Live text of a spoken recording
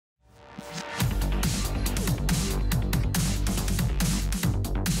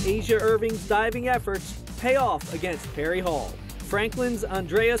Asia Irving's diving efforts pay off against Perry Hall. Franklin's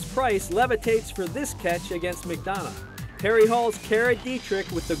Andreas Price levitates for this catch against McDonough. Perry Hall's Kara Dietrich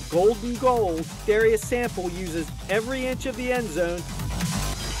with the golden goal. Darius Sample uses every inch of the end zone.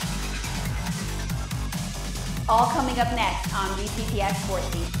 All coming up next on BCPS-Sports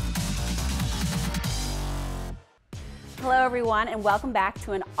Scene. Hello everyone, and welcome back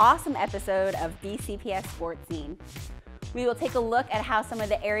to an awesome episode of BCPS-Sports Scene. We will take a look at how some of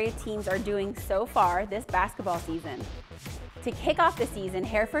the area teams are doing so far this basketball season. To kick off the season,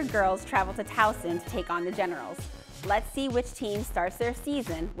 Hereford girls travel to Towson to take on the Generals. Let's see which team starts their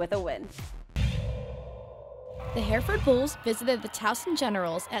season with a win. The Hereford Bulls visited the Towson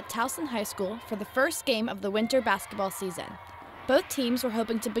Generals at Towson High School for the first game of the winter basketball season. Both teams were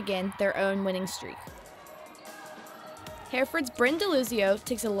hoping to begin their own winning streak. Hereford's Bryn DeLuzio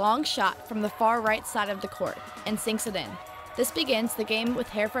takes a long shot from the far right side of the court and sinks it in. This begins the game with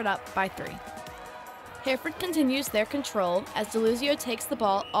Hereford up by 3. Hereford continues their control as DeLuzio takes the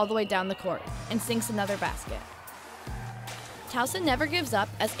ball all the way down the court and sinks another basket. Towson never gives up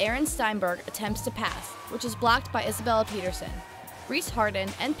as Erin Steinberg attempts to pass, which is blocked by Isabella Peterson. Reese Harden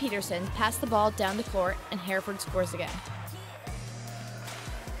and Peterson pass the ball down the court and Hereford scores again.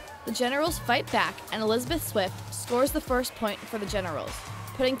 The Generals fight back and Elizabeth Swift scores the first point for the Generals,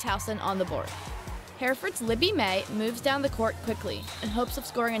 putting Towson on the board. Hereford's Libby May moves down the court quickly in hopes of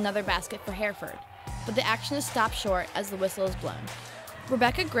scoring another basket for Hereford, but the action is stopped short as the whistle is blown.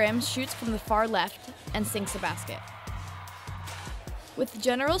 Rebecca Grimm shoots from the far left and sinks a basket. With the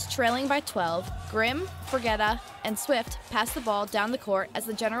Generals trailing by 12, Grimm, Forgetta, and Swift pass the ball down the court as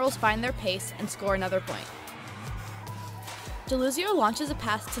the Generals find their pace and score another point. DeLuzio launches a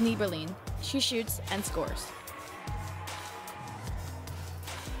pass to Nieberlin. She shoots and scores.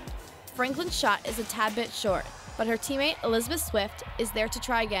 Franklin's shot is a tad bit short, but her teammate Elizabeth Swift is there to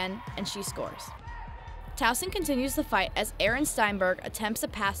try again, and she scores. Towson continues the fight as Erin Steinberg attempts a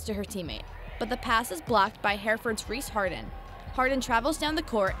pass to her teammate, but the pass is blocked by Hereford's Reese Harden. Harden travels down the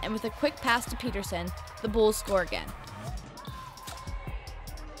court, and with a quick pass to Peterson, the Bulls score again.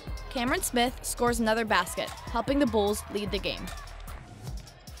 Cameron Smith scores another basket, helping the Bulls lead the game.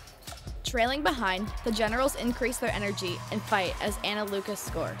 Trailing behind, the Generals increase their energy and fight as Anna Lucas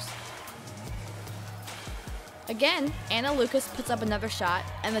scores. Again, Anna Lucas puts up another shot,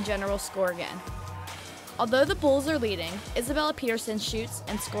 and the Generals score again. Although the Bulls are leading, Isabella Peterson shoots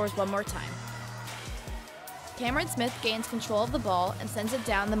and scores one more time. Cameron Smith gains control of the ball and sends it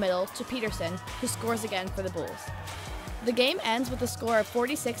down the middle to Peterson, who scores again for the Bulls. The game ends with a score of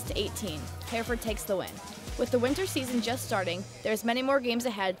 46-18. Hereford takes the win. With the winter season just starting, there's many more games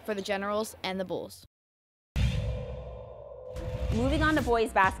ahead for the Generals and the Bulls. Moving on to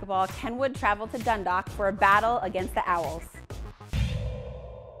boys basketball, Kenwood traveled to Dundalk for a battle against the Owls.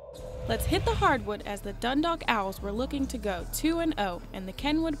 Let's hit the hardwood as the Dundalk Owls were looking to go 2-0 and the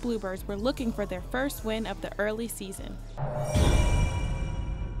Kenwood Bluebirds were looking for their first win of the early season.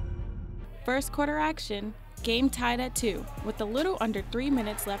 First quarter action, game tied at 2 with a little under 3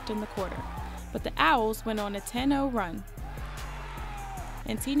 minutes left in the quarter, but the Owls went on a 10-0 run.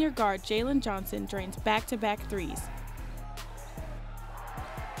 And senior guard Jalen Johnson drains back-to-back threes.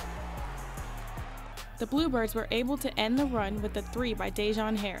 The Bluebirds were able to end the run with a 3 by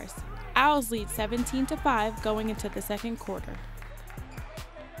Dejon Harris. Owls lead 17-5 going into the second quarter.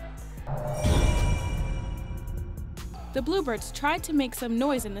 The Bluebirds tried to make some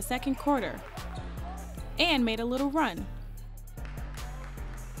noise in the second quarter and made a little run.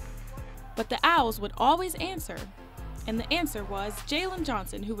 But the Owls would always answer, and the answer was Jalen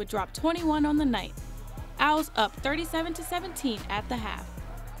Johnson, who would drop 21 on the night. Owls up 37-17 at the half.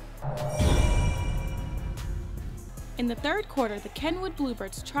 In the third quarter, the Kenwood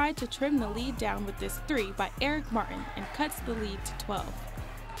Bluebirds tried to trim the lead down with this 3 by Eric Martin and cuts the lead to 12.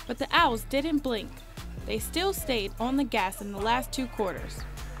 But the Owls didn't blink. They still stayed on the gas in the last 2 quarters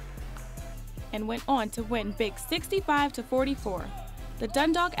and went on to win big 65-44. The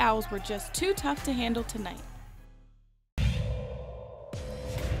Dundalk Owls were just too tough to handle tonight.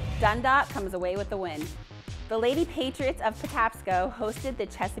 Dundalk comes away with the win. The Lady Patriots of Patapsco hosted the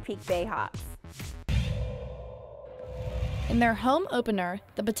Chesapeake Bayhawks. In their home opener,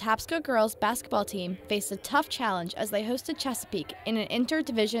 the Patapsco girls basketball team faced a tough challenge as they hosted Chesapeake in an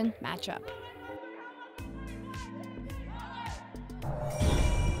inter-division matchup.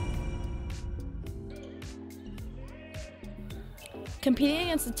 Competing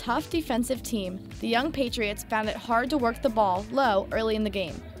against a tough defensive team, the young Patriots found it hard to work the ball low early in the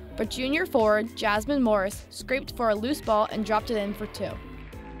game, but junior forward Jasmine Morris scraped for a loose ball and dropped it in for 2.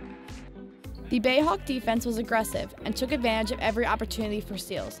 The Bayhawk defense was aggressive and took advantage of every opportunity for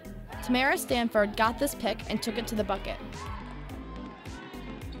steals. Tamara Stanford got this pick and took it to the bucket.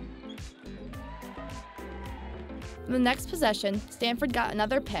 In the next possession, Stanford got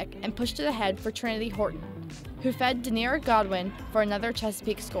another pick and pushed it ahead for Trinity Horton, who fed Danira Godwin for another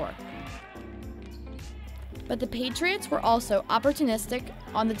Chesapeake score. But the Patriots were also opportunistic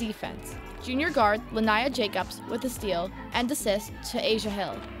on the defense. Junior guard Lanaya Jacobs with a steal and assist to Asia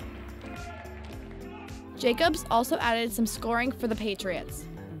Hill. Jacobs also added some scoring for the Patriots,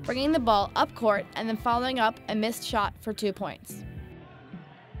 bringing the ball up court and then following up a missed shot for 2 points.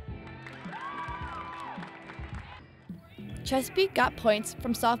 Chesapeake got points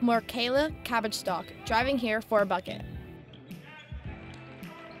from sophomore Kayla Cabbagestock driving here for a bucket.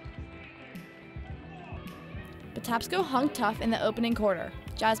 Patapsco hung tough in the opening quarter.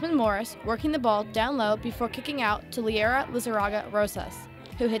 Jasmine Morris working the ball down low before kicking out to Liera Lizarraga Rosas,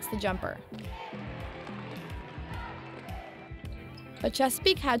 who hits the jumper. But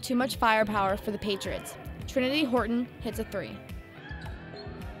Chesapeake had too much firepower for the Patriots. Trinity Horton hits a three.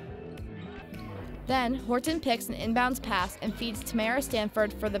 Then, Horton picks an inbounds pass and feeds Tamara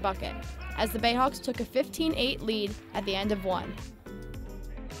Stanford for the bucket, as the Bayhawks took a 15-8 lead at the end of one.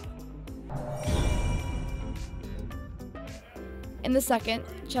 In the second,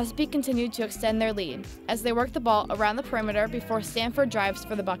 Chesapeake continued to extend their lead, as they worked the ball around the perimeter before Stanford drives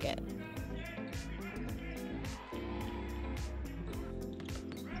for the bucket.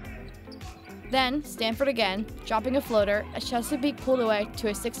 Then, Stanford again, dropping a floater as Chesapeake pulled away to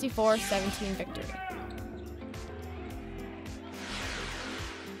a 64-17 victory.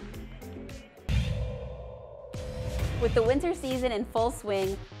 With the winter season in full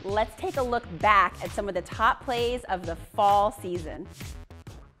swing, let's take a look back at some of the top plays of the fall season.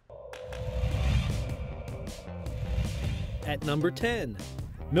 At number 10,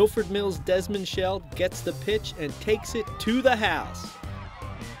 Milford Mills' Desmond Shell gets the pitch and takes it to the house.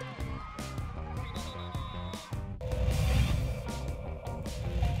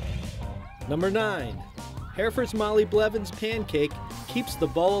 Number 9, Hereford's Molly Blevins' Pancake keeps the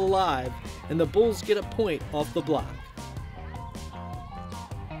ball alive, and the Bulls get a point off the block.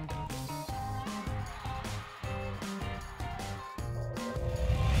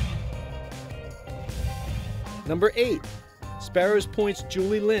 Number 8, Sparrows Point's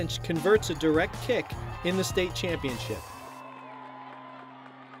Julie Lynch converts a direct kick in the state championship.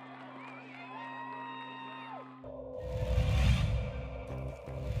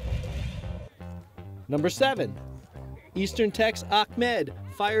 Number 7, Eastern Tech's Ahmed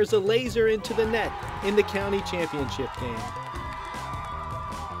fires a laser into the net in the county championship game.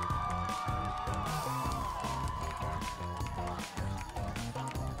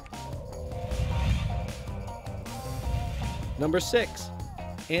 Number 6,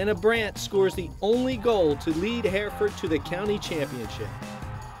 Anna Brandt scores the only goal to lead Hereford to the county championship.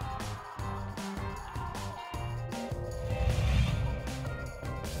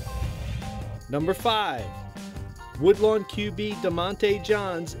 Number 5, Woodlawn QB DeMonte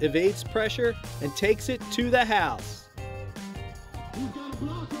Johns evades pressure and takes it to the house.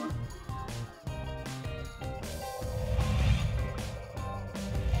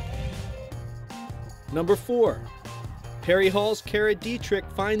 Number 4, Perry Hall's Kara Dietrich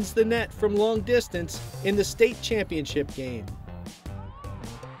finds the net from long distance in the state championship game.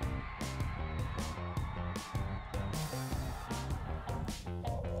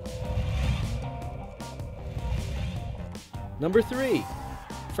 Number 3,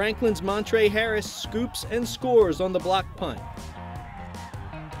 Franklin's Montre Harris scoops and scores on the block punt.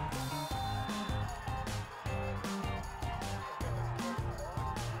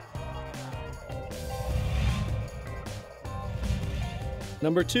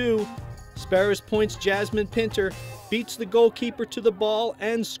 Number 2, Sparrows Point's Jasmine Pinter beats the goalkeeper to the ball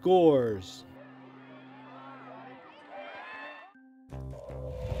and scores.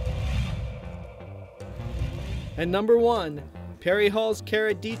 And number 1, Perry Hall's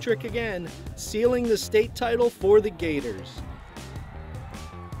Kara Dietrich again, sealing the state title for the Gators.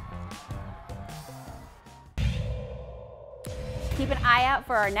 Keep an eye out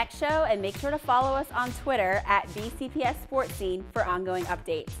for our next show and make sure to follow us on Twitter at BCPS-Sports Scene for ongoing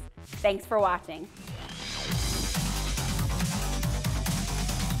updates. Thanks for watching.